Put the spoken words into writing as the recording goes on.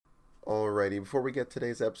Alrighty, before we get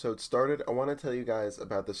today's episode started, I want to tell you guys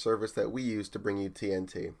about the service that we use to bring you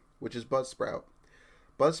TNT, which is Buzzsprout.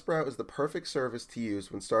 Buzzsprout is the perfect service to use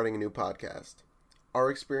when starting a new podcast. Our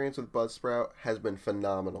experience with Buzzsprout has been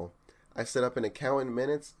phenomenal. I set up an account in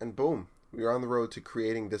minutes, and boom, we are on the road to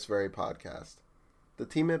creating this very podcast. The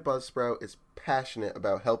team at Buzzsprout is passionate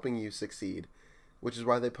about helping you succeed, which is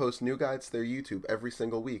why they post new guides to their YouTube every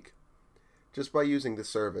single week. Just by using this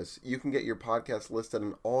service, you can get your podcast listed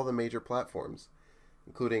on all the major platforms,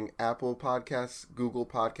 including Apple Podcasts, Google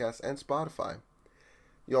Podcasts, and Spotify.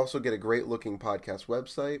 You also get a great-looking podcast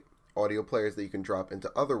website, audio players that you can drop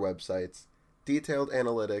into other websites, detailed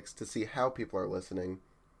analytics to see how people are listening,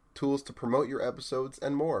 tools to promote your episodes,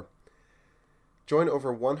 and more. Join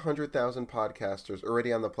over 100,000 podcasters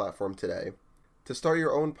already on the platform today. To start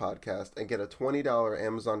your own podcast and get a $20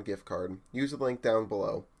 Amazon gift card, use the link down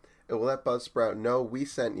below. It will let Buzzsprout know we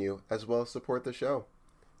sent you, as well as support the show.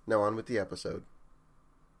 Now on with the episode.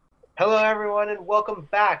 Hello, everyone, and welcome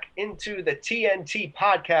back into the TNT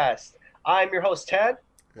podcast. I'm your host, Ted.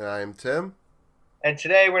 And I am Tim. And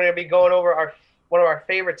today we're going to be going over one of our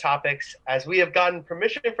favorite topics. As we have gotten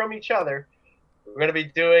permission from each other, we're going to be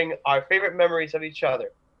doing our favorite memories of each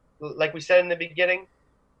other. Like we said in the beginning,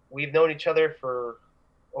 we've known each other for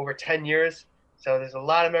over 10 years. So there's a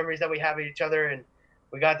lot of memories that we have of each other, and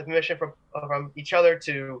we got the permission from each other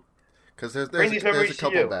to bring these memories there's a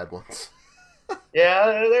couple to you. Bad ones. Yeah,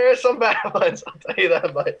 there are some bad ones, I'll tell you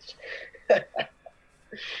that much.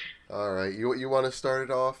 All right, you want to start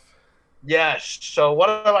it off? Yes. So one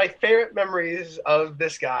of my favorite memories of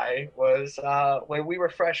this guy was when we were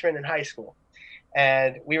freshmen in high school.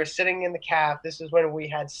 And we were sitting in the caf. This is when we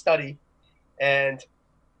had study. And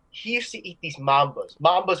he used to eat these Mambas.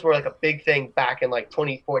 Mambas were like a big thing back in like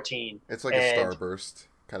 2014. It's like a Starburst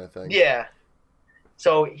kind of thing. Yeah.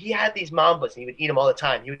 So he had these Mambas, and he would eat them all the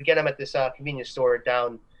time. He would get them at this convenience store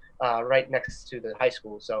down right next to the high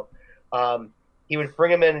school. So he would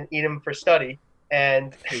bring them in and eat them for study.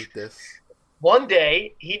 And I hate this. One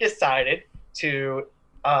day, he decided to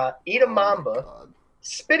eat a Mamba,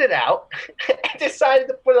 spit it out, and decided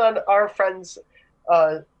to put it on our friend's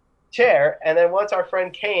chair. And then once our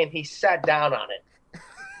friend came, he sat down on it.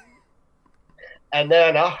 And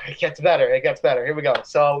then, it gets better. It gets better. Here we go.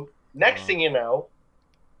 So next thing you know,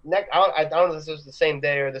 I don't know if this was the same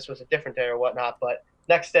day or this was a different day or whatnot, but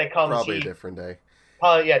next day comes. Probably a different day.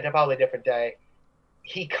 Probably a different day.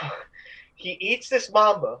 He eats this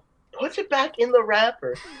Mamba, puts it back in the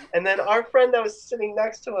wrapper, and then our friend that was sitting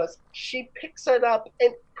next to us, she picks it up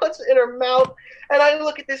and puts it in her mouth. And I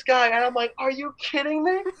look at this guy, and I'm like, "Are you kidding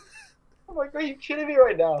me?" I'm like, "Are you kidding me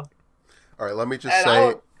right now?" All right, let me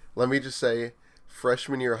just say,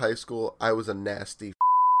 freshman year of high school, I was a nasty.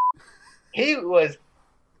 He was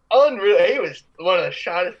unreal. He was one of the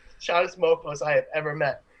shottest mofos I have ever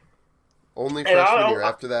met. Only freshman year.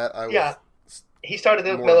 After that, I was. Yeah. He started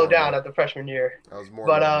to mellow down after freshman year. I was more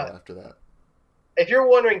normal after that. If you're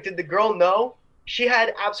wondering, did the girl know? She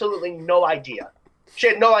had absolutely no idea. She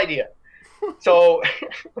had no idea. So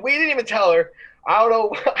we didn't even tell her. I don't know.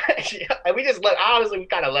 We just we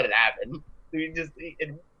kind of let it happen.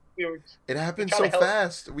 It happened so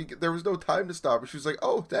fast. There was no time to stop. She was like,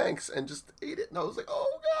 "Oh, thanks," and just ate it. And I was like,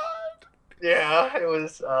 "Oh God." Yeah, it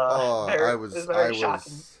was. It was very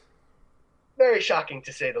shocking. Very shocking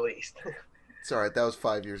to say the least. It's alright, that was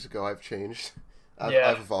 5 years ago. I've changed.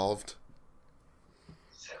 I've evolved.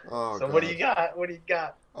 Oh, so God. What do you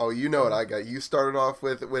got? Oh, you know what I got. You started off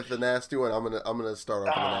with the nasty one. I'm gonna start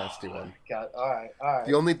off with a nasty one. God. All right.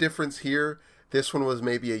 The only difference here, this one was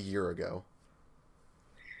maybe a year ago.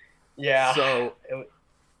 Yeah. So,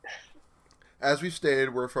 as we've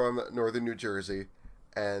stated, we're from northern New Jersey,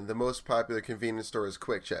 and the most popular convenience store is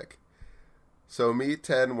Quick Check. So me,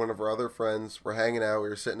 Ted, and one of our other friends were hanging out. We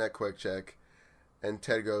were sitting at Quick Check. And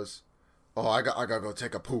Ted goes, "Oh, I gotta go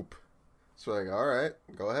take a poop." So we're like, "All right,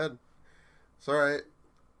 go ahead." It's all right.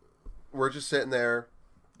 We're just sitting there,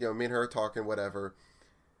 me and her talking, whatever.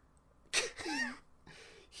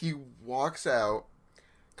 He walks out,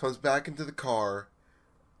 comes back into the car,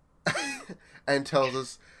 and tells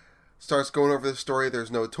us, starts going over the story.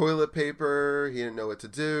 There's no toilet paper. He didn't know what to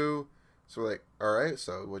do. So we're like, "All right,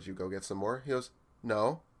 so would you go get some more?" He goes,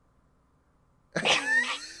 "No."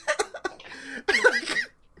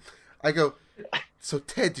 I go, "So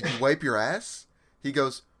Ted, did you wipe your ass?" He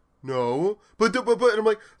goes, "No, but," and I'm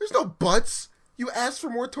like, "There's no buts. You asked for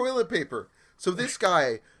more toilet paper." So this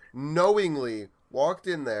guy knowingly walked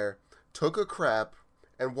in there, took a crap,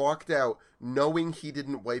 and walked out knowing he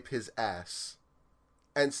didn't wipe his ass,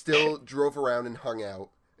 and still drove around and hung out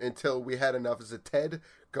until we had enough. As a Ted,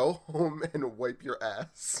 go home and wipe your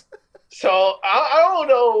ass. So I don't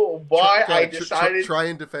know why I decided. Try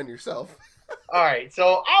and defend yourself. All right,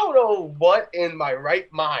 so I don't know what in my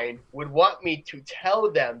right mind would want me to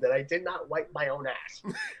tell them that I did not wipe my own ass.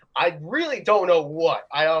 I really don't know what.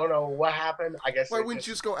 I don't know what happened. I guess. Why wouldn't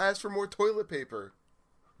you just go ask for more toilet paper?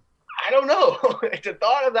 I don't know. The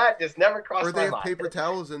thought of that just never crossed my mind. Or they have paper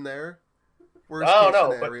towels in there. Worst case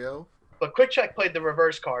scenario. But Quick Check played the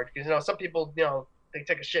reverse card because some people they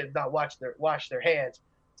take a shit and not wash their hands.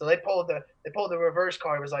 So they pulled the reverse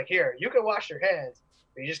card. It was like, here, you can wash your hands,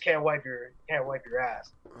 but you just can't wipe your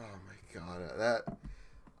ass. Oh my god, that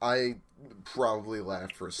I probably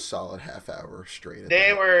laughed for a solid half hour straight.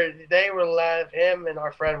 They were laughing. Him and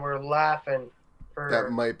our friend were laughing for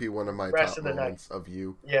that might be one of my rest top of the moments night. Of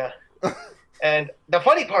you. Yeah. And the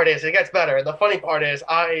funny part is, it gets better. The funny part is,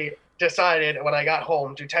 I decided when I got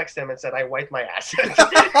home to text him and said I wiped my ass.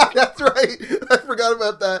 That's right. I forgot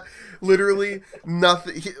about that. Literally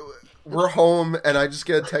nothing. We're home and I just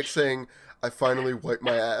get a text saying I finally wiped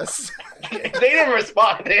my ass. They didn't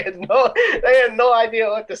respond. They had no idea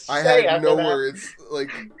what to say. I had no words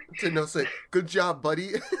to say good job,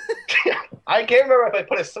 buddy. I can't remember if I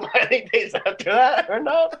put a smiley face after that or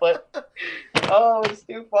not, but it's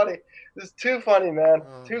too funny. It's too funny, man.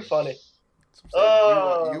 Too funny. You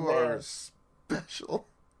are special.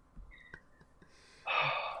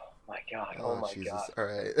 Oh my god! Oh my Jesus. god! All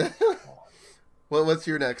right. Well, what's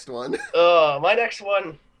your next one? My next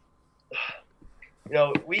one.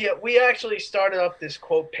 We actually started up this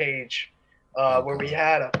quote page where we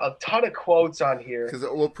had a ton of quotes on here. Because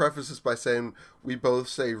we'll preface this by saying we both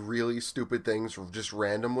say really stupid things just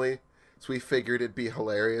randomly, so we figured it'd be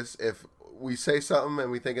hilarious if we say something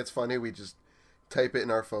and we think it's funny, we just type it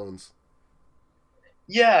in our phones.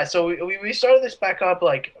 Yeah, so we started this back up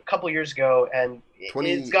like a couple years ago, and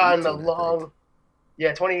it's gotten a long... Yeah,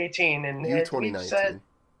 2018. And 2019.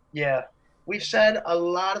 We've said a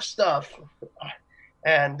lot of stuff.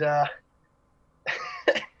 And I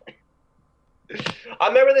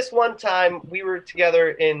remember this one time we were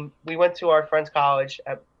together we went to our friend's college,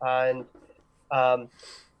 and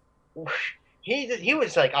he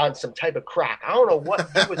was like on some type of crack. I don't know what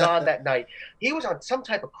he was on that night. He was on some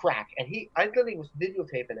type of crack, and I literally was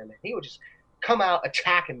videotaping him, and he would just come out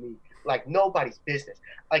attacking me like nobody's business.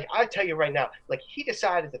 Like, I tell you right now, like, he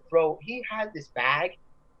decided to he had this bag,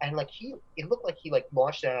 and like it looked like he like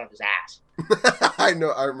launched it out of his ass. I know,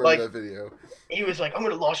 I remember that video. He was like, I'm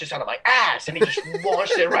gonna launch this out of my ass, and he just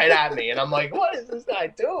launched it right at me, and I'm like, what is this guy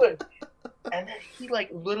doing? And then he like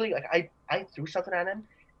literally like I threw something at him,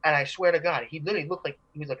 and I swear to God, he literally looked like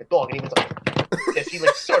he was like a dog, and he was like this. He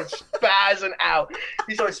like started spazzing out.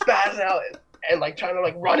 He started spazzing out and like trying to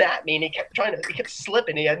like run at me, and he kept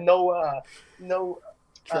slipping. He had no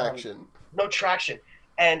traction. No traction,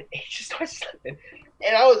 and he just started slipping.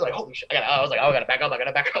 And I was like, holy shit! I gotta back up. I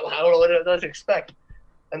don't know what to expect.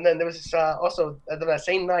 And then there was this also that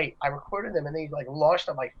same night I recorded him, and then he like launched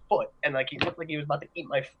on my foot, and like he looked like he was about to eat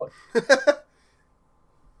my foot.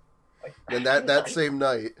 And that same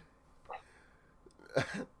night,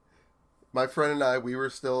 my friend and I, we were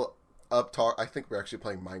still up I think we were actually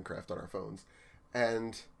playing Minecraft on our phones,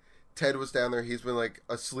 and Ted was down there. He's been like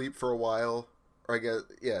asleep for a while, or I guess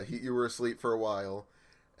you were asleep for a while,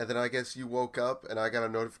 and then I guess you woke up, and I got a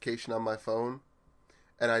notification on my phone,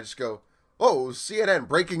 and I just go, "Oh, CNN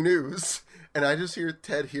breaking news," and I just hear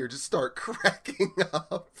Ted here just start cracking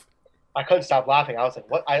up. I couldn't stop laughing. I was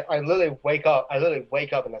like, "What?" I literally wake up,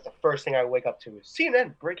 and that's the first thing I wake up to is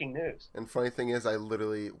CNN breaking news. And funny thing is, I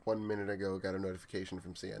literally 1 minute ago got a notification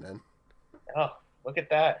from CNN. Oh, look at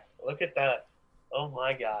that! Look at that! Oh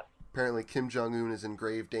my God! Apparently, Kim Jong-un is in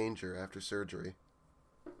grave danger after surgery.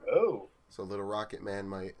 Oh. So little Rocket Man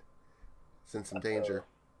might sense some danger.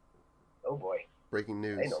 Oh boy! Breaking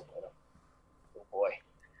news. I know. Oh boy!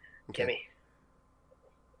 Okay. Gimme.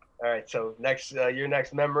 All right. So next, your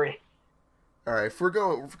next memory. All right, if we're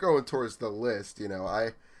going towards the list,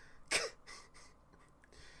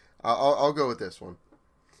 I'll go with this one.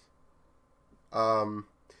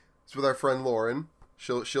 It's with our friend Lauren.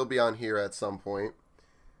 She'll be on here at some point.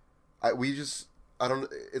 It's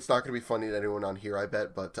not going to be funny to anyone on here, I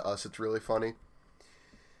bet, but to us it's really funny.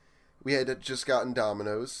 We had just gotten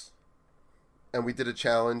Domino's, and we did a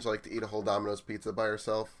challenge, like to eat a whole Domino's pizza by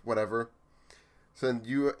herself, whatever. So then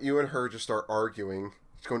you and her just start arguing.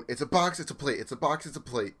 Just going, it's a box, it's a plate, it's a box, it's a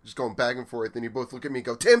plate. Just going back and forth. Then you both look at me and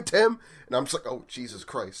go, Tim! And I'm just like, oh, Jesus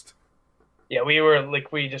Christ. Yeah, we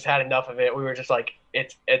just had enough of it. We were just like,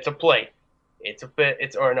 it's a plate. It's not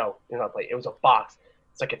a plate. It was a box.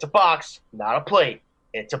 It's like, it's a box, not a plate.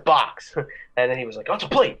 It's a box. And then he was like, oh, it's a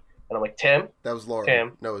plate. And I'm like, Tim? That was Lauren.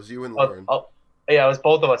 Tim. No, it was you and Lauren. Oh, Yeah, it was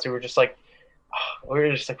both of us. We were just like,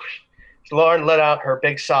 Lauren let out her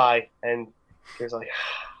big sigh, and she was like,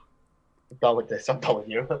 I'm done with this. I'm done with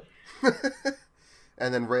you.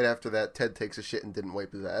 And then right after that, Ted takes a shit and didn't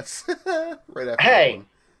wipe his ass. Right after that Hey,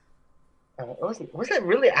 one. was that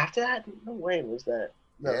really after that? No way was that.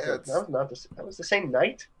 No, Yeah, that was not the, that was the same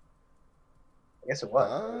night. I guess it was.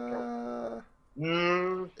 I It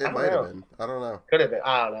don't might have know. been. I don't know. Could have been.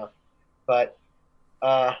 I don't know. But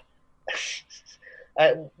uh,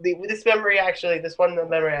 this memory actually, this one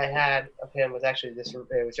memory I had of him was actually this.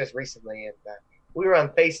 It was just recently, and we were on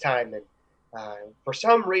FaceTime, and for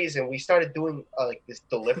some reason we started doing like this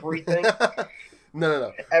delivery thing.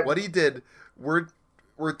 No. What he did, we're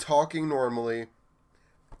talking normally,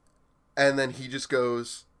 and then he just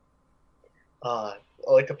goes,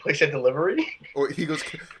 Like to place a delivery. or he goes,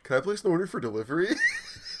 "Can I place an order for delivery?"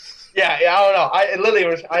 Yeah, I don't know. I literally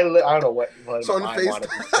was. I don't know what. So on I wanted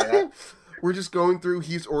to say that. FaceTime, we're just going through.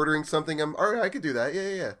 He's ordering something. I'm all right. I could do that.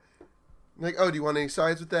 Yeah. I'm like, oh, do you want any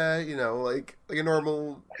sides with that? You know, like a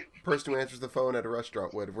normal person who answers the phone at a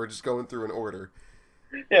restaurant would. We're just going through an order.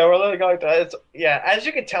 Yeah, we're literally going to. Yeah, as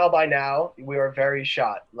you can tell by now, we are very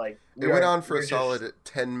shot. Like It went on for a solid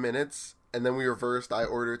 10 minutes, and then we reversed. I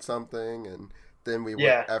ordered something, and then we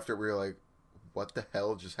went after we were like, what the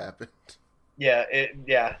hell just happened? Yeah,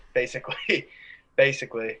 basically.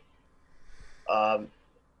 One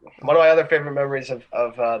of my other favorite memories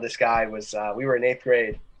of this guy was we were in 8th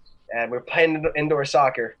grade, and we were playing indoor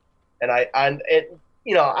soccer, and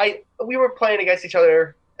we were playing against each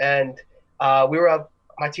other, and we were up.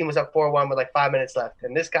 My team was up 4-1 with like 5 minutes left,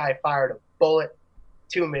 and this guy fired a bullet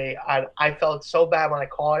to me. I felt so bad when I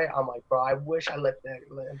caught it. I'm like, bro, I wish I let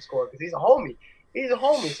him score because he's a homie.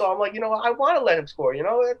 So I'm like, I want to let him score.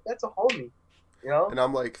 That's a homie. And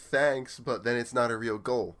I'm like, thanks, but then it's not a real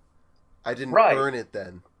goal. I didn't earn it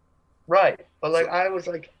then. Right, but like, so, I was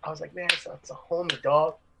like, man, it's a homie,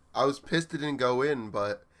 dog. I was pissed it didn't go in,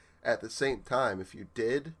 but at the same time, if you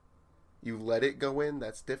did, you let it go in.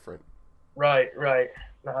 That's different. Right.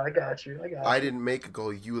 No, I got you. I didn't make a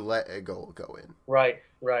goal. You let a goal go in. Right.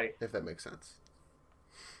 If that makes sense.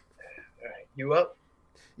 All right. You up?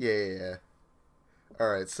 Yeah. All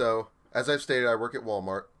right. So, as I've stated, I work at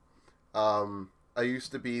Walmart. I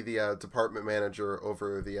used to be the department manager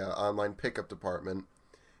over the online pickup department,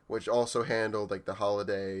 which also handled like the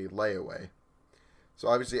holiday layaway. So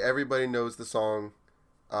obviously everybody knows the song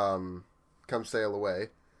Come Sail Away.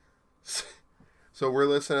 So we're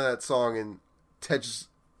listening to that song, and Ted just,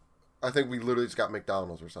 I think we literally just got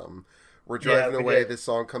McDonald's or something. We're driving away, this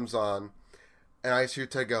song comes on, and I hear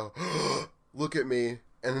Ted go, look at me,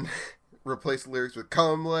 and then replace the lyrics with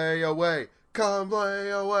come lay away with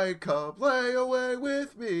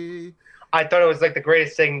me. I thought it was like the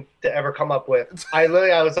greatest thing to ever come up with. I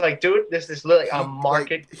was like, dude, this is literally a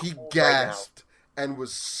market. He gasped and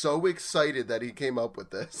was so excited that he came up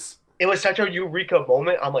with this. It was such a eureka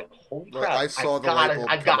moment. I'm like, holy crap! I saw the light bulb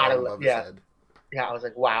come on above his head. Yeah, I was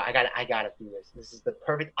like, wow, I gotta do this. This is the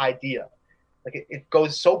perfect idea. Like it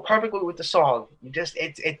goes so perfectly with the song. You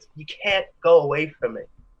can't go away from it.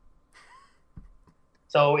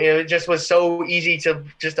 So it just was so easy to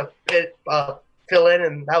fill in,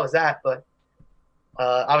 and that was that. But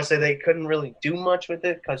obviously they couldn't really do much with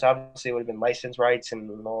it because obviously it would have been license rights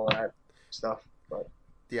and all that stuff. But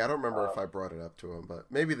yeah, I don't remember if I brought it up to him, but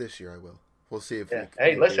maybe this year I will. We'll see if we'll be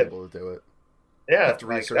able to do it. Yeah, have to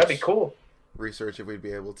research. That'd be cool. Research if we'd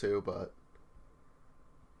be able to, but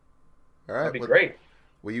all right, that'd be great.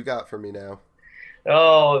 What you got for me now?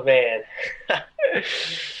 Oh man,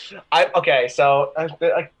 So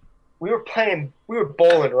we were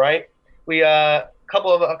bowling, right? We a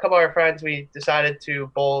couple of our friends, we decided to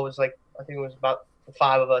bowl. It was like, I think it was about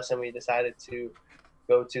 5 of us, and we decided to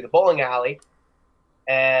go to the bowling alley,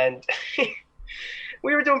 and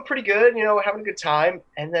we were doing pretty good, having a good time.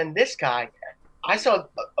 And then this guy, I saw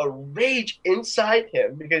a rage inside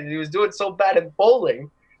him because he was doing so bad at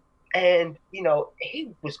bowling. And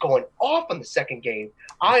he was going off in the second game.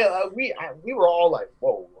 We were all like,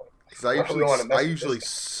 "Whoa!" Because I usually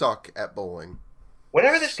suck at bowling.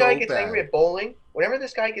 Whenever this guy gets angry at bowling,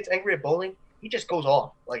 he just goes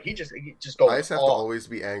off. Like he just goes. I just have to always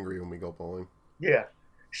be angry when we go bowling. Yeah.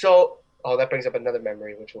 So, that brings up another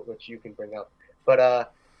memory, which you can bring up.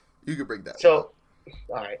 But you could bring that. So,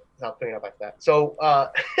 all right, I'll bring it up after that. So,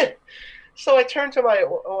 so I turn to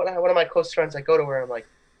one of my close friends. I go to her. I'm like,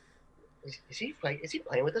 Is he playing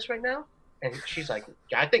with us right now? And she's like,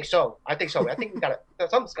 yeah, I think so. I think we got to,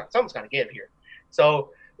 something's got to give here.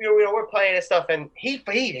 So, we're playing and stuff, and he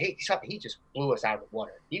just blew us out of the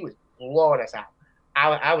water. He was blowing us out.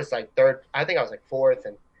 I was like third. I think I was like fourth,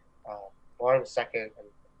 and wanted a second,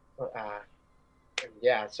 and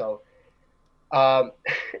yeah, so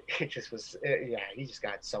it just was, yeah, he just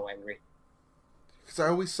got so angry. Because I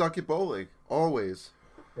always suck at bowling. Always.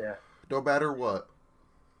 Yeah. No matter what.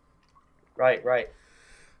 Right, right.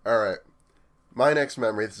 All right. My next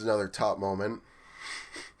memory, this is another top moment.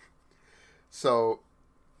 So,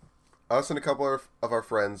 us and a couple of our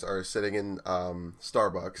friends are sitting in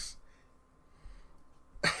Starbucks.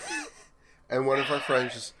 And one of our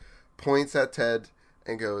friends just points at Ted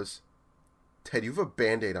and goes, "Ted, you have a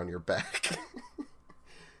Band-Aid on your back."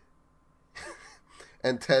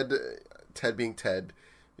 And Ted being Ted,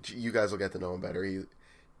 which you guys will get to know him better, he's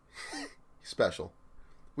special.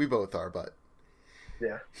 We both are, but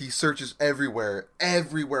yeah, he searches everywhere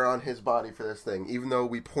on his body for this thing. Even though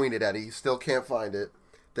we pointed at it, he still can't find it.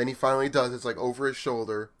 Then he finally does. It's like over his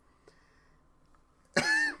shoulder.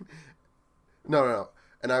 No.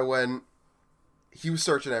 And I went, he was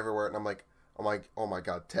searching everywhere, and I'm like, oh my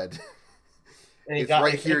God, Ted. and it's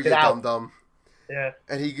right here, you dum-dum. Yeah.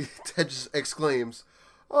 And Ted just exclaims,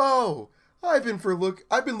 "Oh, I've been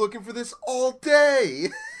looking for this all day."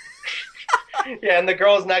 Yeah, and the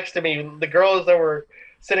girls next to me, the girls that were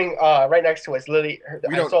sitting right next to us, Lily.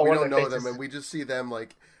 We don't know them, and we just see them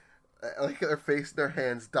like their face, their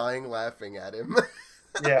hands, dying laughing at him.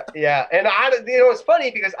 yeah, and it's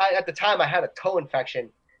funny because at the time I had a toe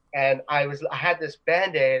infection, and I had this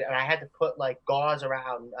Band-Aid, and I had to put like gauze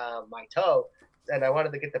around my toe, and I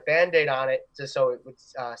wanted to get the Band-Aid on it just so it would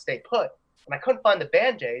stay put, and I couldn't find the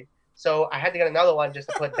Band-Aid, so I had to get another one just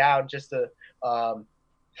to put down, just to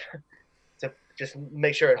just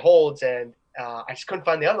make sure it holds, and I just couldn't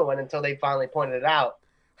find the other one until they finally pointed it out.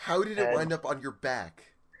 How did it wind up on your back?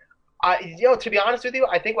 To be honest with you,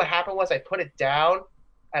 I think what happened was I put it down,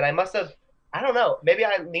 and I must have, I don't know, maybe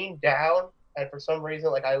I leaned down, and for some reason,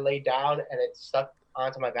 like I laid down, and it stuck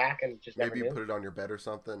onto my back, and just maybe you put it on your bed or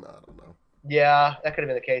something. I don't know. Yeah, that could have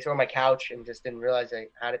been the case, or on my couch, and just didn't realize I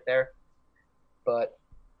had it there. But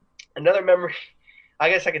another memory. I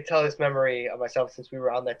guess I could tell this memory of myself since we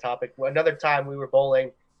were on that topic. Another time we were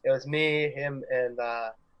bowling. It was me, him, and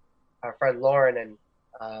our friend Lauren,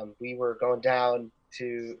 and we were going down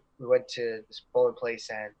to. We went to this bowling place,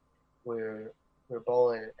 and we were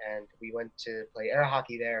bowling, and we went to play air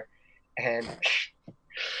hockey there, and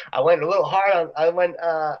I went a little hard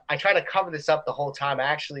on. I tried to cover this up the whole time. I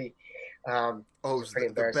actually.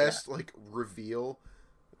 The best like reveal.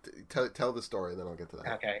 Tell the story, and then I'll get to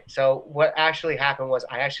that. Okay, so what actually happened was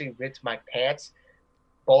I actually ripped my pants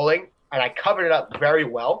bowling, and I covered it up very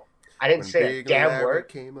well. I didn't say a damn word.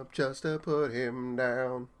 Came up just to put him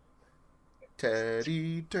down.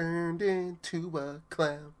 Teddy turned into a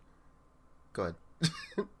clown. Go ahead.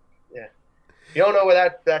 Yeah, if you don't know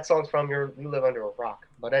where that song's from, you live under a rock.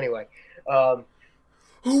 But anyway,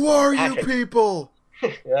 who are you people?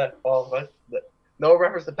 Yeah, well, no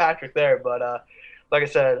reference to Patrick there, but. Like I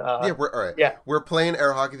said, we're all right. Yeah, we're playing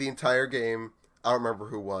air hockey the entire game. I don't remember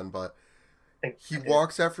who won, but he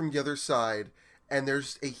walks out from the other side, and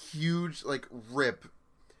there's a huge like rip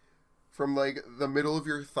from like the middle of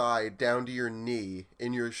your thigh down to your knee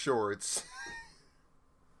in your shorts.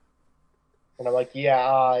 And I'm like,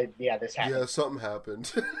 yeah, this happened. Yeah, something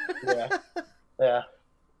happened. yeah.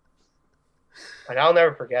 And I'll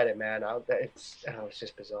never forget it, man. It's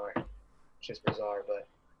just bizarre. It's just bizarre, but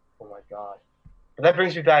oh my God. But that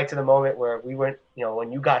brings me back to the moment where we went,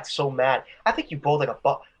 when you got so mad. I think you bowled like a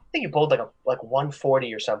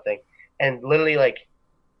 140 or something, and literally like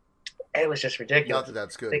it was just ridiculous. Not that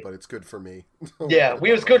that's good, but it's good for me. Yeah, it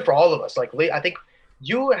was good for all of us. Like I think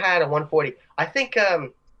you had a 140. I think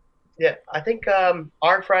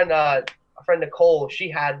our friend Nicole, she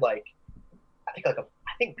had like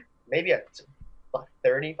maybe a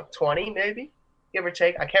 30, 20 maybe, give or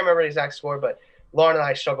take. I can't remember the exact score, but. Lauren and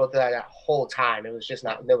I struggled that whole time. It was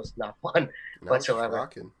not fun whatsoever.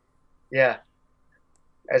 Yeah.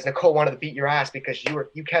 As Nicole wanted to beat your ass because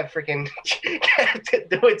you kept freaking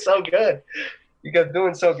doing so good. You kept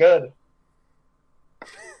doing so good.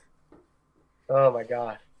 Oh my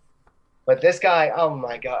God. But this guy, oh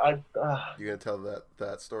my God. You gonna tell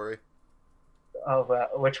that story? Oh,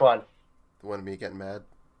 which one? The one of me getting mad?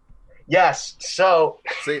 Yes. So.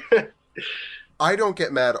 See, I don't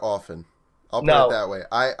get mad often. I'll put it that way.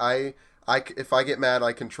 I if I get mad,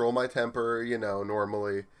 I control my temper,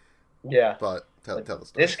 normally. Yeah. But tell the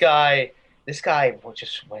story. This guy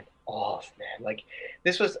just went off, man. Like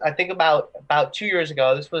this was, I think about 2 years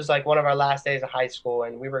ago. This was like one of our last days of high school,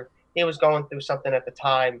 and he was going through something at the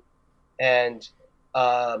time, and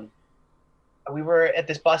we were at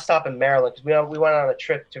this bus stop in Maryland because we went on a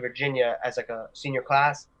trip to Virginia as like a senior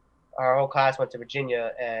class, our whole class went to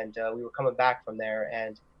Virginia, and we were coming back from there,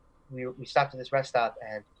 and we stopped at this rest stop,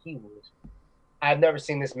 and he was. I've never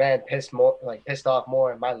seen this man pissed off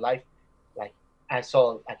more in my life. Like I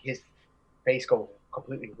saw like his face go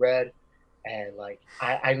completely red, and like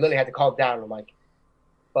I literally had to calm down. I'm like,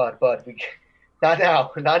 bud, we not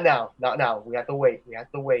now, not now, not now. We have to wait. We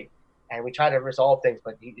have to wait. And we tried to resolve things,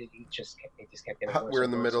 but he just kept getting worse. We're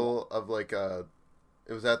in the middle of like it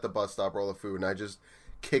was at the bus stop, roll of food, and I just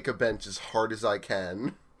kick a bench as hard as I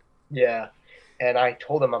can. Yeah, and I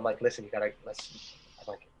told him, I'm like, listen, you gotta I'm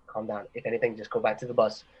like, calm down. If anything, just go back to the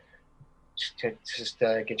bus. Just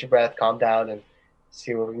get your breath, calm down, and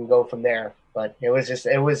see where we can go from there. But it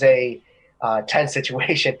was a tense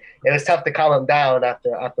situation. It was tough to calm him down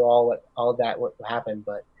after all that what happened.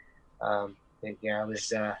 But yeah, it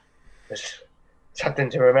was something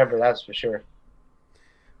to remember. That's for sure.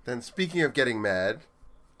 Then speaking of getting mad,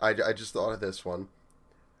 I just thought of this one.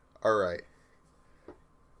 All right.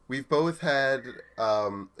 We've both had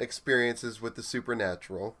experiences with the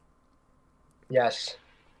supernatural. Yes.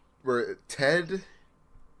 Where Ted,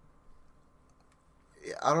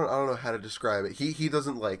 I don't know how to describe it. He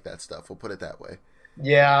doesn't like that stuff. We'll put it that way.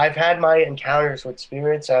 Yeah, I've had my encounters with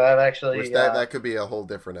spirits. I've actually that could be a whole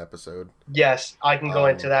different episode. Yes, I can go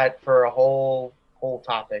into that for a whole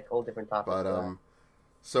different topic. But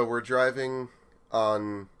so we're driving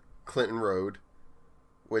on Clinton Road,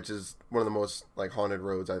 which is one of the most like haunted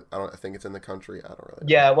roads. I think it's in the country. I don't really know.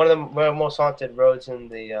 Yeah, one of the most haunted roads in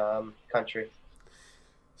the country.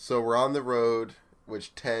 So we're on the road,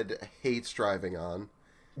 which Ted hates driving on.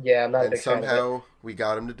 Yeah, I'm not a big fan of it. And somehow we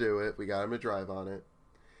got him to do it. We got him to drive on it.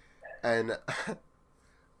 And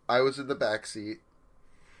I was in the back seat,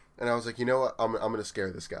 and I was like, you know what? I'm going to scare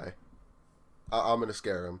this guy. I'm going to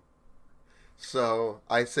scare him. So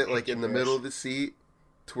I sit like in the middle of the seat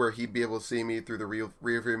to where he'd be able to see me through the rear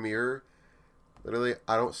view mirror. Literally,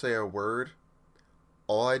 I don't say a word.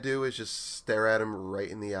 All I do is just stare at him right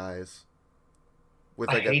in the eyes. With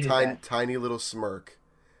like a tiny little smirk.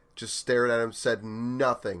 Just stared at him, said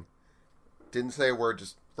nothing. Didn't say a word,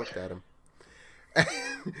 just looked at him.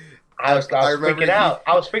 I was freaking out.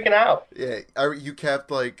 I was freaking out. Yeah, you kept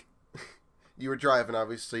like, you were driving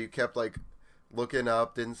obviously, you kept like looking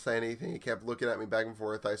up, didn't say anything, you kept looking at me back and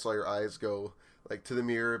forth. I saw your eyes go like to the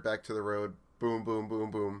mirror, back to the road, boom, boom,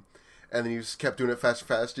 boom, boom. And then you just kept doing it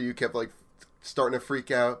faster. You kept like starting to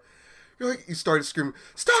freak out. You started screaming,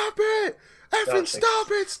 "Stop it! Effing stop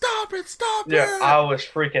it! Stop it! Stop it!" Yeah, I was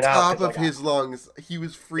freaking out. Top of his lungs, he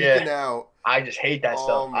was freaking out. I just hate that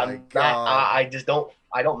stuff. My God. I just don't.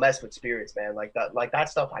 I don't mess with spirits, man. Like that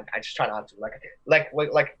stuff. I just try not to. Like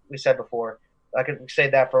we said before. I could say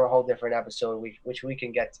that for a whole different episode, which we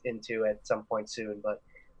can get into at some point soon. But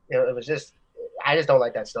it was just, I just don't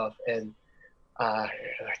like that stuff, and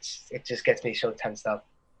it just gets me so tensed up.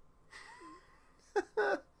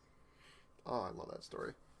 Oh, I love that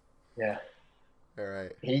story. Yeah. All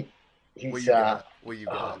right. He's what you got? What you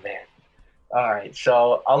got? Oh man. All right.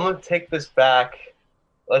 So I'm gonna take this back.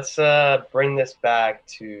 Let's bring this back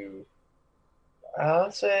to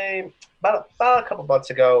let's say about a couple months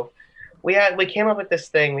ago. We came up with this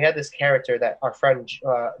thing. We had this character that our friend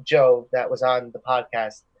Joe that was on the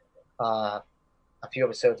podcast a few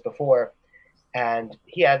episodes before, and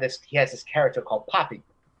he has this character called Poppy.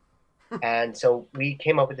 And so we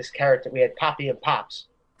came up with this character. We had Poppy and Pops.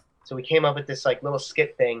 So we came up with this like little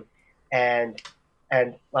skit thing, and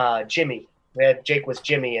Jimmy. Jake was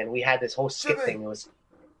Jimmy, and we had this whole skit thing. It was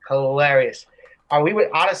hilarious. We would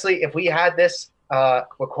honestly, if we had this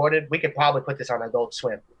recorded, we could probably put this on Adult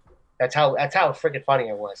Swim. That's how freaking funny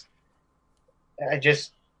it was.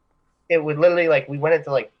 It would literally like we went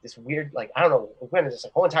into like this weird like I don't know. We went into this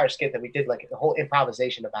whole entire skit that we did like the whole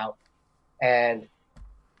improvisation about, and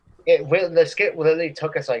the skit literally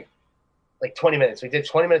took us like 20 minutes. We did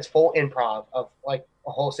 20 minutes full improv of like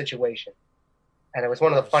a whole situation, and it was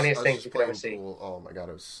one of the funniest things you could ever see. Oh my God,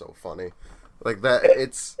 it was so funny. Like that,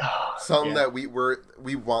 it's something that we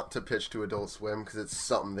want to pitch to Adult Swim because it's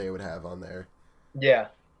something they would have on there. Yeah.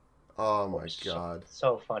 Oh my God.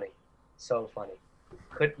 So funny, so funny.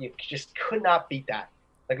 You just could not beat that.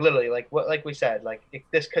 Like literally, like we said, like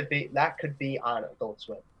that could be on Adult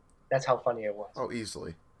Swim. That's how funny it was. Oh,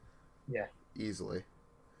 easily. Yeah. Easily.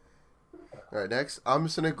 All right, next, I'm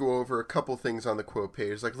just going to go over a couple things on the quote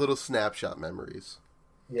page, like little snapshot memories.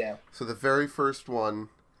 Yeah. So the very first one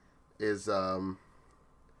is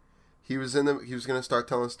he was going to start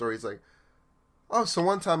telling stories like, "Oh, so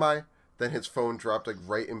one time then his phone dropped like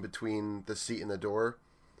right in between the seat and the door.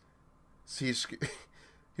 So he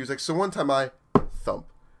was like, "So one time thump."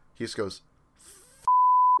 He just goes,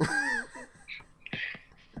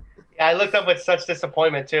 I looked up with such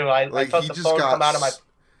disappointment too. I Like felt he the just phone got come out of my.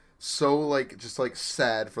 so like just like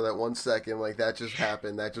sad for that 1 second. Like that just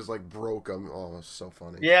happened. That just like broke him. Oh, it was so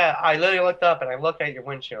funny. Yeah, I literally looked up and I looked at your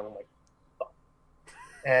windshield. I'm like, fuck.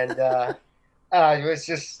 And it was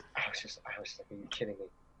just, I was like, are you kidding me?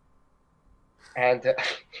 And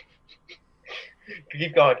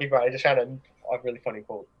keep going. I just found a really funny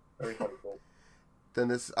quote. Very funny quote. Then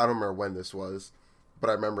this, I don't remember when this was, but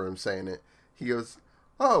I remember him saying it. He goes,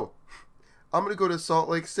 "Oh, I'm gonna go to Salt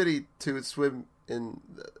Lake City to swim in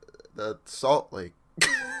the Salt Lake."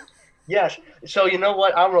 Yes. So you know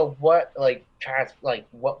what? I don't know what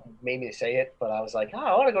what made me say it, but I was like, oh,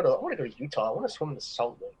 I want to go to Utah. I want to swim in the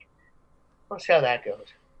Salt Lake. I want to see how that goes.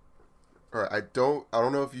 All right, I don't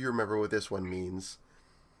know if you remember what this one means.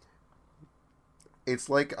 It's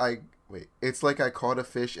like I caught a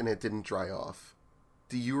fish and it didn't dry off.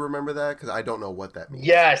 Do you remember that? Because I don't know what that means.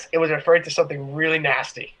 Yes, it was referring to something really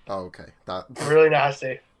nasty. Oh, okay. Not really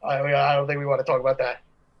nasty. I don't think we want to talk about that.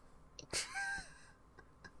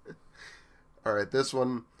 All right, this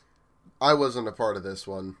one, I wasn't a part of this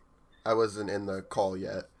one. I wasn't in the call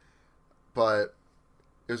yet. But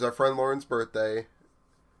it was our friend Lauren's birthday.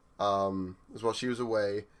 As well, she was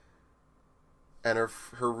away. And her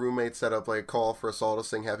roommate set up like a call for us all to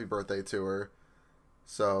sing happy birthday to her.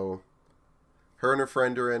 So her and her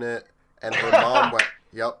friend are in it, and her mom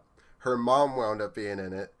her mom wound up being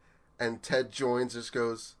in it, and Ted joins, just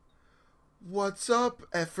goes, "What's up,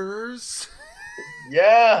 effers?"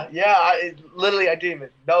 Yeah. I didn't even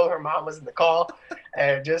know her mom was in the call,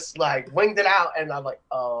 and just like winged it out, and I'm like,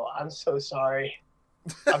 oh, I'm so sorry.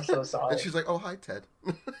 I'm so sorry. And she's like, "Oh, hi, Ted."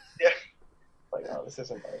 Yeah. Like, oh, this is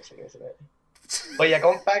embarrassing, isn't it? But yeah,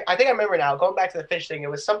 going back, I think I remember now. Going back to the fish thing, it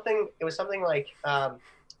was something like I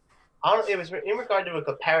don't. It was in regard to a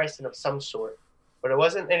comparison of some sort, but it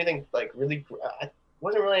wasn't anything like really. It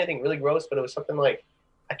wasn't really anything really gross, but it was something like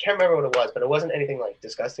I can't remember what it was, but it wasn't anything like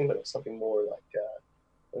disgusting, but it was something more like.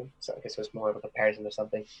 So I guess it was more of a comparison of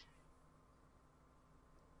something.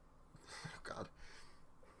 Oh, God.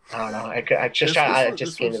 I don't know. I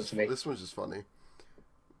just came to me. This one's just funny.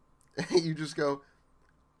 You just go,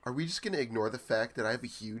 "Are we just gonna ignore the fact that I have a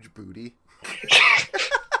huge booty?"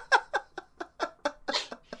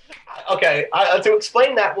 Okay, to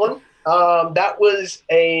explain that one, that was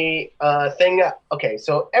a thing. Okay,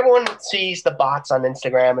 so everyone sees the bots on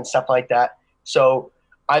Instagram and stuff like that. So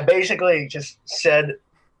I basically just said,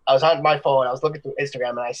 I was on my phone, I was looking through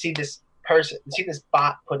Instagram, and I see this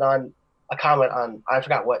bot put on a comment on, I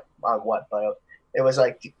forgot what, but it was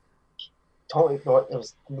like, totally, it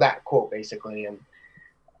was that quote basically, and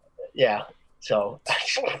yeah, so I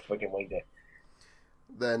just freaking winged it.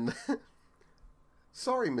 Then,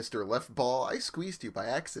 "Sorry, Mr. Left Ball, I squeezed you by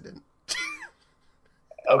accident."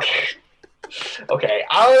 Okay.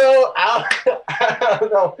 I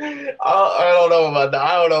don't know about that.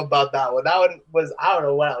 I don't know about that one. That one was, I don't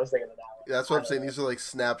know what I was thinking of that one. That's what I'm saying. These are like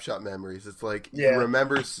snapshot memories. It's like you Yeah.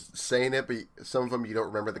 remember saying it, but some of them you don't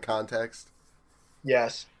remember the context.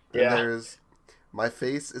 Yes. And Yeah. there's, "My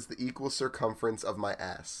face is the equal circumference of my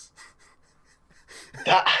ass."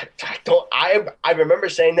 I remember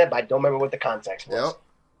saying that, but I don't remember what the context was.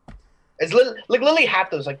 Yep. It's literally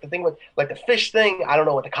half those. Like the thing with like the fish thing, I don't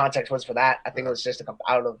know what the context was for that. I think it was just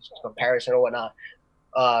I don't know, comparison or whatnot.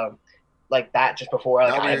 Like that just before.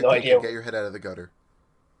 Like, Now I we're had no gonna idea. get your head out of the gutter.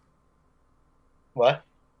 What?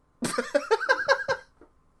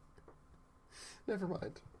 Never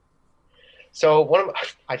mind. So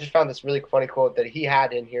I just found this really funny quote that he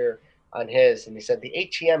had in here on his, and he said, "The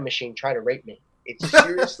ATM machine tried to rape me. It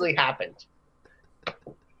seriously happened."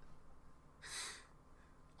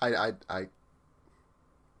 I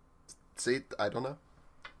see. I don't know.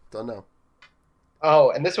 Oh,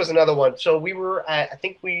 and this was another one. So we were at, I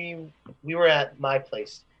think we were at my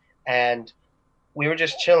place, and we were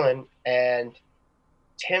just chilling, and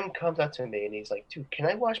Tim comes up to me and he's like, "Dude, can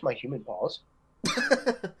I wash my human balls?"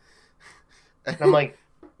 And I'm like,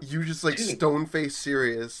 you just like dude. stone face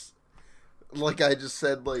serious. Like I just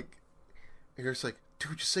said, like you're just like,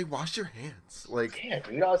 "Dude, just say wash your hands." Like, yeah,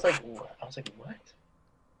 dude. I was like, what? I was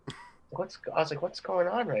like, what's going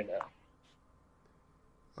on right now?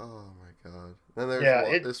 oh my God. Then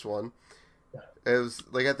there's this one. Yeah. It was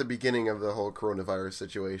like at the beginning of the whole coronavirus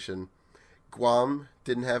situation. Guam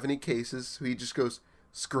didn't have any cases, so he just goes,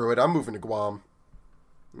 "Screw it, I'm moving to Guam."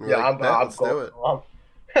 And we're Yeah, like, I'm let's going do to it. Guam.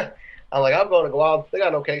 I'm like, I'm going to Guam. They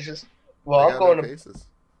got no cases. Well, They got no cases.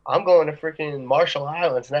 I'm going to freaking Marshall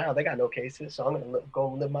Islands now. They got no cases, so I'm going to go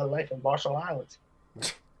live my life in Marshall Islands.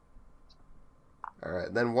 All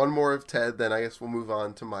right, then one more of Ted, then I guess we'll move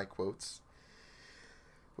on to my quotes,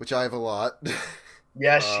 which I have a lot.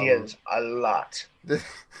 Yes, she Um, is a lot. this,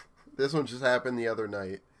 this one just happened the other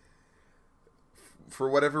night. For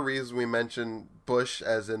whatever reason, we mentioned Bush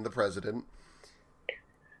as in the president,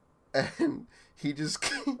 and he just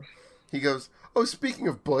he goes, "Oh, speaking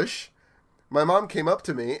of Bush, my mom came up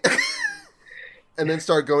to me and then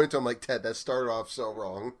started going to him like Ted. That started off so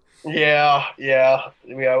wrong." Yeah.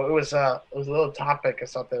 It was a little topic or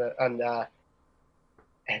something, and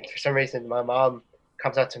for some reason, my mom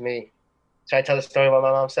comes up to me. Should I tell the story what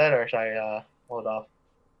my mom said, or should I hold off?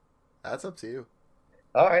 That's up to you.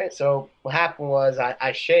 All right. So what happened was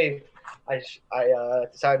I shaved. I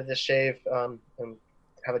decided to shave and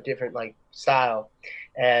have a different like style,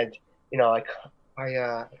 and you know I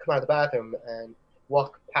come out of the bathroom and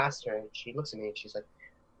walk past her, and she looks at me and she's like,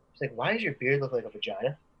 why does your beard look like a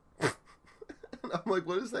vagina? And I'm like,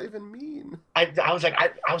 what does that even mean? I was like,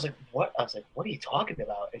 what? I was like, what are you talking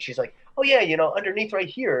about? And she's like, oh yeah, underneath right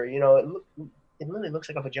here, it literally looks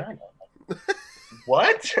like a vagina. I'm like,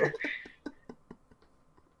 what?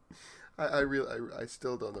 I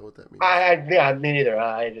still don't know what that means. Yeah, me neither.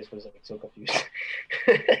 I just was like so confused.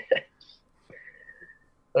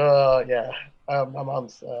 Yeah. My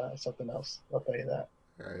mom's something else. I'll tell you that.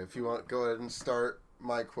 All right, if you want, go ahead and start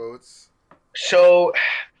my quotes. So,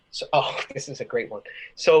 oh, this is a great one.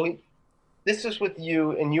 So, this was with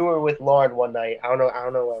you, and you were with Lauren one night. I don't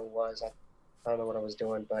know where it was. I don't know what I was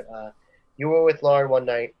doing, but you were with Lauren one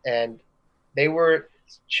night, and they were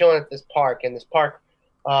chilling at this park, and this park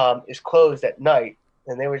is closed at night,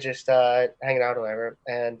 and they were just hanging out or whatever.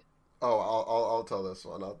 And Oh, I'll tell this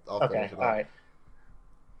one. I'll okay, finish it all up. right,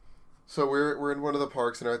 So we're in one of the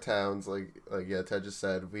parks in our towns, like yeah, Ted just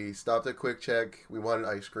said. We stopped at Quick Check. We wanted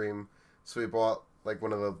ice cream, so we bought like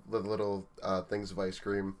one of the little things of ice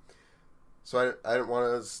cream. So I didn't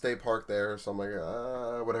want to stay parked there, so I'm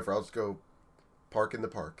like, whatever. I'll just go park in the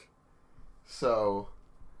park. So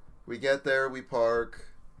we get there, we park.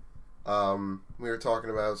 We were talking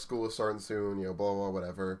about school is starting soon, blah blah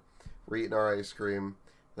whatever. We're eating our ice cream.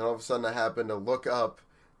 Then all of a sudden, I happen to look up,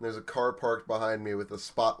 and there's a car parked behind me with a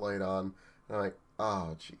spotlight on. And I'm like,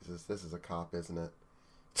 oh Jesus, this is a cop, isn't it?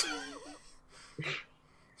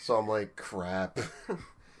 So I'm like, crap.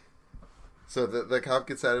 So the cop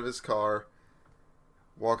gets out of his car,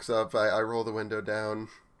 walks up. I roll the window down,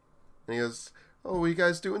 and he goes, "Oh, what are you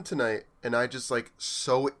guys doing tonight?" And I just like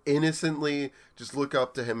so innocently just look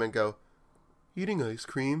up to him and go, "Eating ice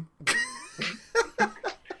cream."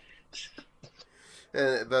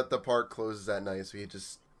 And the park closes at night, so he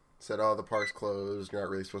just said, "Oh, the park's closed. You're not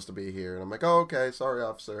really supposed to be here." And I'm like, "Oh, okay, sorry,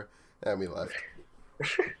 officer." And we left.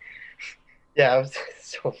 yeah, it was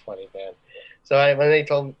so funny, man. So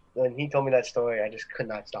when he told me that story, I just could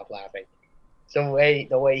not stop laughing. So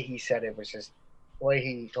the way he said it was just the way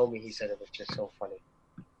he told me he said it was just so funny,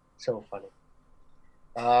 so funny.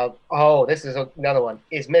 Oh, this is another one.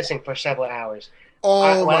 Is missing for several hours.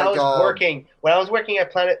 Oh my god! When I was working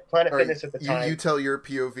at Planet All right, Fitness at the time. you tell your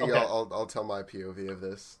POV. Okay. I'll tell my POV of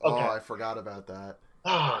this. Okay. Oh, I forgot about that.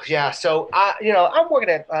 Oh yeah. So I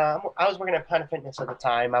was working at Planet Fitness at the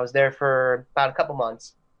time. I was there for about a couple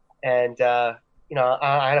months, and I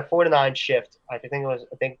had a 4 to 9 shift. I think it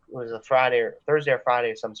was a Thursday or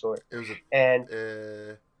Friday of some sort. It was and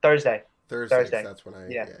a Thursday. Thursday. That's when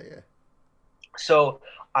yeah. yeah. So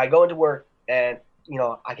I go into work and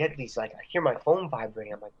I get these I hear my phone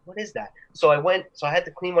vibrating. I'm like, what is that? So I had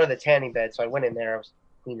to clean one of the tanning beds. So I went in there, I was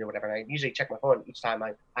cleaning or whatever. And I usually check my phone each time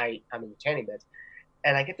I'm in the tanning beds.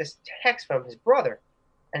 And I get this text from his brother,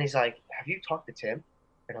 and he's like, "Have you talked to Tim?"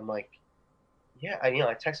 And I'm like, "Yeah." I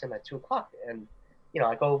texted him at 2:00, and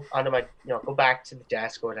I go onto my go back to the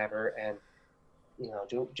desk or whatever, and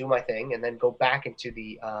do my thing, and then go back into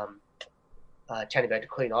the tanning bed to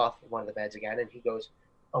clean off one of the beds again. And he goes,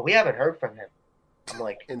 "Oh, we haven't heard from him." I'm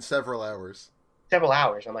like, in several hours. Several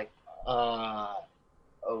hours. I'm like,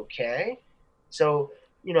 okay. So,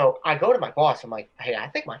 I go to my boss. I'm like, hey, I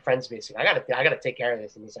think my friend's missing. I gotta take care of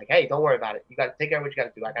this. And he's like, hey, don't worry about it. You gotta take care of what you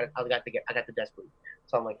gotta do. I got the desk boot.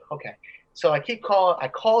 So I'm like, okay. So I keep calling. I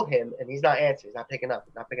called him, and he's not answering. He's not picking up.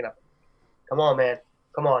 Come on, man.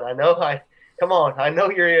 Come on. Come on. I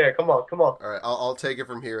know you're here. Come on. All right, I'll take it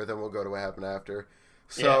from here. Then we'll go to what happened after.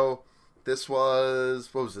 So This was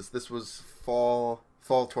what was this? This was fall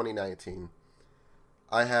 2019.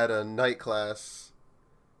 I had a night class.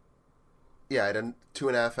 Yeah, I had a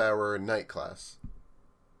 2.5 hour night class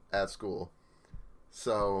at school.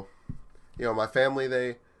 So, my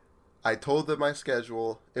family, I told them my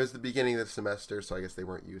schedule. It was the beginning of the semester, so I guess they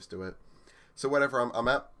weren't used to it. So whatever, I'm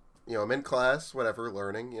at, I'm in class, whatever,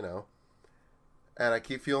 learning, And I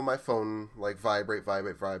keep feeling my phone like vibrate,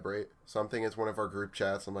 vibrate, vibrate. So I'm thinking it's one of our group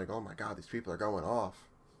chats. I'm like, oh my god, these people are going off.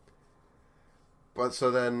 But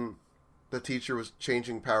so then the teacher was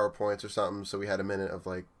changing PowerPoints or something, so we had a minute of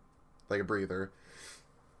like a breather.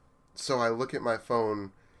 So I look at my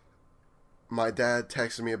phone. My dad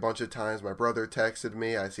texted me a bunch of times. My brother texted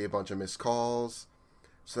me. I see a bunch of missed calls.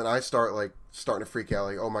 So then I starting to freak out,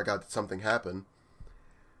 like, oh my god, did something happen?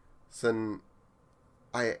 So then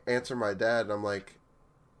I answer my dad, and I'm like,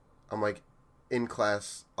 in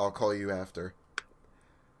class, I'll call you after.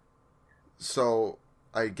 So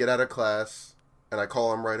I get out of class, and I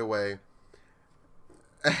call him right away.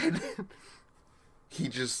 And he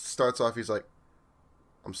just starts off, he's like,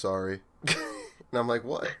 I'm sorry. And I'm like,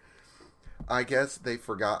 what? I guess they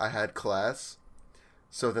forgot I had class.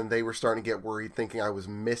 So then they were starting to get worried, thinking I was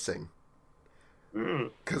missing.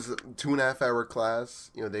 Because 2.5 hour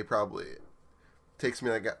class, they probably takes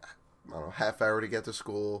me like I don't know, half hour to get to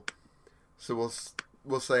school. So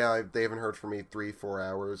we'll say they haven't heard from me 3-4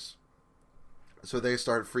 hours. So they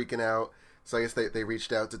started freaking out. So I guess they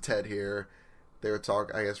reached out to Ted here. They were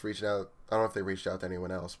reaching out. I don't know if they reached out to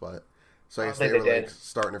anyone else, but so I guess they were like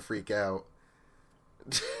starting to freak out.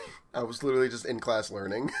 I was literally just in class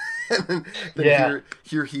learning, and then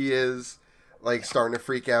here he is, like starting to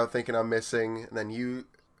freak out, thinking I'm missing. And then you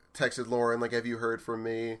texted Lauren, like, have you heard from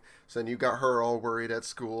me? So then you got her all worried at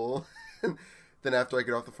school. And then after I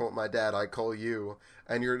get off the phone with my dad, I call you,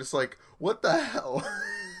 and you're just like, what the hell?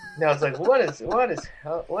 Yeah, I was like, what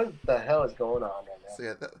the hell is going on right now? So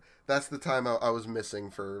yeah, that's the time I was missing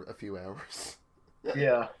for a few hours.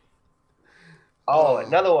 Yeah. Oh,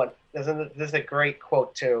 another one. This is a great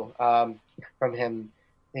quote too, from him.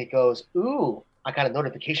 He goes, "Ooh, I got a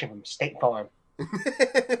notification from State Farm."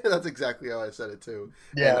 That's exactly how I said it too.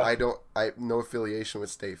 Yeah. And I have no affiliation with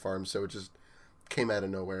State Farm, so it just came out of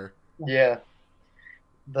nowhere. Yeah.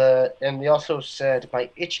 And they also said, "My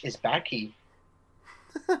itch is backy."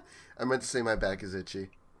 I meant to say my back is itchy.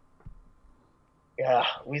 Yeah,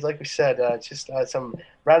 we said, just some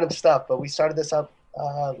random stuff, but we started this up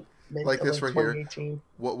maybe like this right here.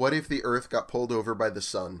 What if the Earth got pulled over by the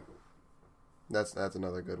sun? That's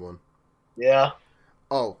another good one. Yeah.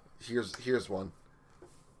 Oh, here's one.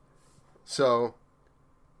 So,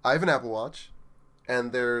 I have an Apple Watch,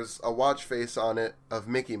 and there's a watch face on it of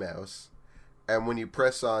Mickey Mouse, and when you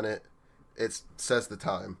press on it, it says the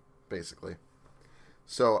time, basically.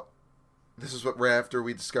 So, this is what right after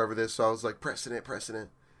we discovered this, so I was like, pressing it,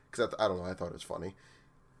 because I don't know, I thought it was funny.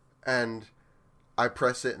 And I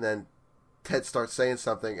press it, and then Ted starts saying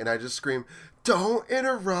something, and I just scream, "Don't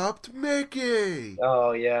interrupt Mickey!"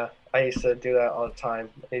 Oh, yeah. I used to do that all the time.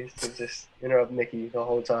 I used to just interrupt Mickey the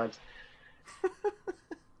whole time.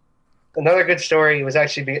 Another good story was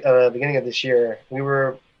actually beginning of this year. We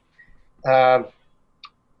were, it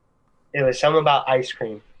was something about ice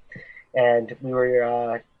cream. And we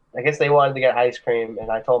were, I guess they wanted to get ice cream,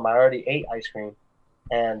 and I told them I already ate ice cream.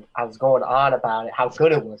 And I was going on about it, how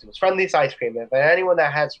good it was. It was Friendly's ice cream. If anyone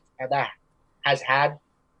that has had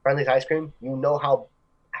Friendly's ice cream, you know how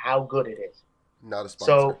good it is. Not a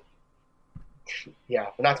sponsor. So, yeah,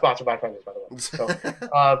 we're not sponsored by Friendly's, by the way. So,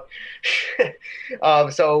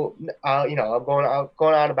 I'm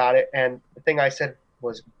going on about it, and the thing I said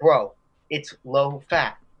was, "Bro, it's low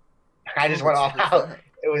fat." I just went all out.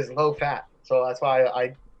 It was low fat, so that's why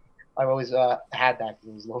I've always had that, because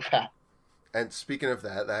it was low fat. And speaking of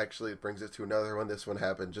that actually brings it to another one. This one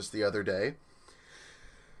happened just the other day.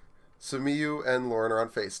 So me, you, and Lauren are on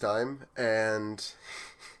FaceTime, and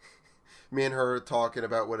me and her are talking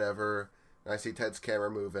about whatever, and I see Ted's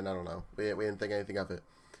camera moving. I don't know. We didn't think anything of it.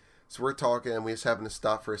 So we're talking, and we just happen to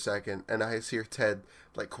stop for a second, and I just hear Ted,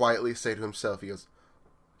 like, quietly say to himself, he was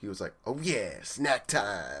like, "Oh yeah, snack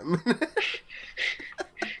time."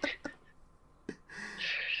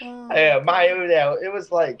 Yeah, it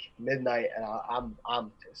was like midnight, and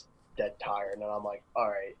I'm just dead tired, and I'm like, all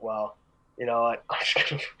right, well, you know what?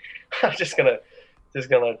 I'm just gonna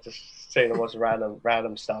say the most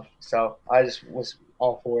random stuff. So I just was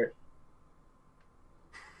all for it.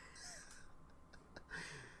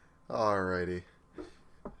 Alrighty.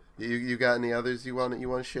 You got any others you want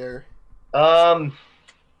to share? Trying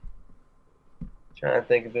to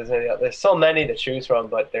think if there's any. There's so many to choose from,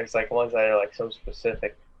 but there's like ones that are like so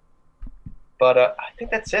specific. But I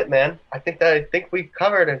think that's it, man. I think we've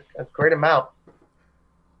covered a great amount.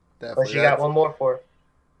 Definitely. Unless you got one more for.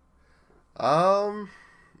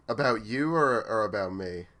 About you or about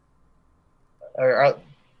me? Or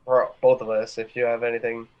for both of us, if you have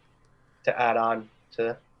anything to add on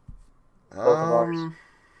to both of ours.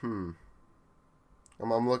 I'm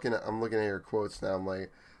looking at your quotes now. I'm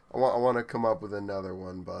like, I want to come up with another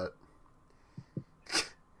one, but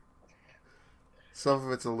some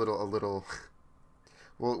of it's a little.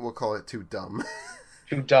 We'll call it too dumb.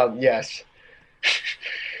 Too dumb. Yes.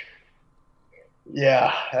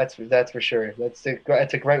 Yeah, that's for sure. That's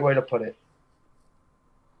a great way to put it.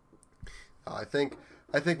 I think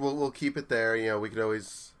we'll keep it there. You know,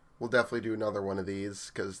 we'll definitely do another one of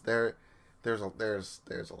these because there's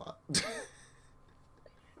a lot.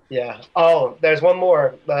 Yeah. Oh, there's one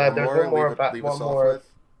more. There's one more about leave one us more. off with.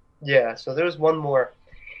 Yeah. So there's one more,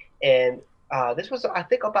 and this was I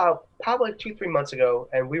think about probably 2-3 months ago,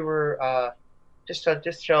 and we were just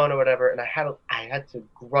chilling or whatever, and I had to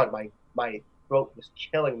grunt. My throat was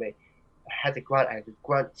killing me. I had to grunt. I had to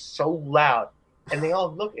grunt so loud, and they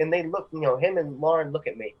all look and they look. You know, him and Lauren look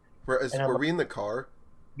at me. Were we in the car?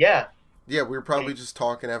 Yeah. Yeah, we were probably just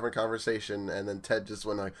talking, having a conversation, and then Ted just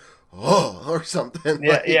went like, "Oh," or something.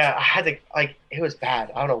 Yeah, yeah. I had to it was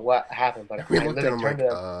bad. I don't know what happened, but We I looked at him literally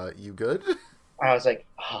like, turned to him. "You good?" I was like,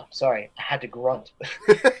 "Oh, sorry. I had to grunt.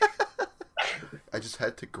 I just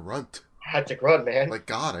had to grunt. I had to grunt, man." Like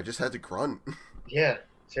God, I just had to grunt. Yeah,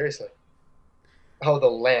 seriously. Oh, the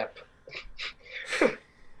lamp.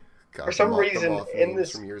 God, For some the reason, moth in memes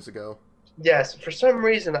this, from years ago. yes, for some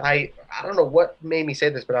reason, I don't know what made me say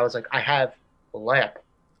this, but I was like, I have a lamp.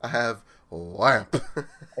 I have a lamp.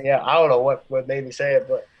 Yeah, I don't know what made me say it,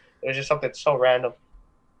 but it was just something so random.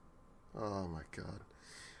 Oh my God.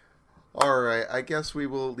 All right, I guess we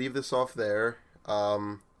will leave this off there.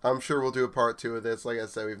 I'm sure we'll do a part 2 of this. Like I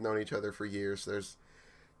said, we've known each other for years. There's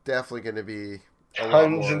definitely going to be a lot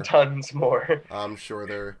Tons more. and tons more. I'm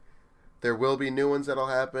sure there will be new ones that'll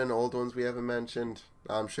happen, old ones we haven't mentioned.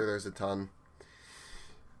 I'm sure there's a ton.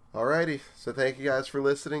 Alrighty, so thank you guys for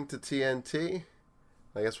listening to TNT.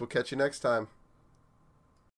 I guess we'll catch you next time.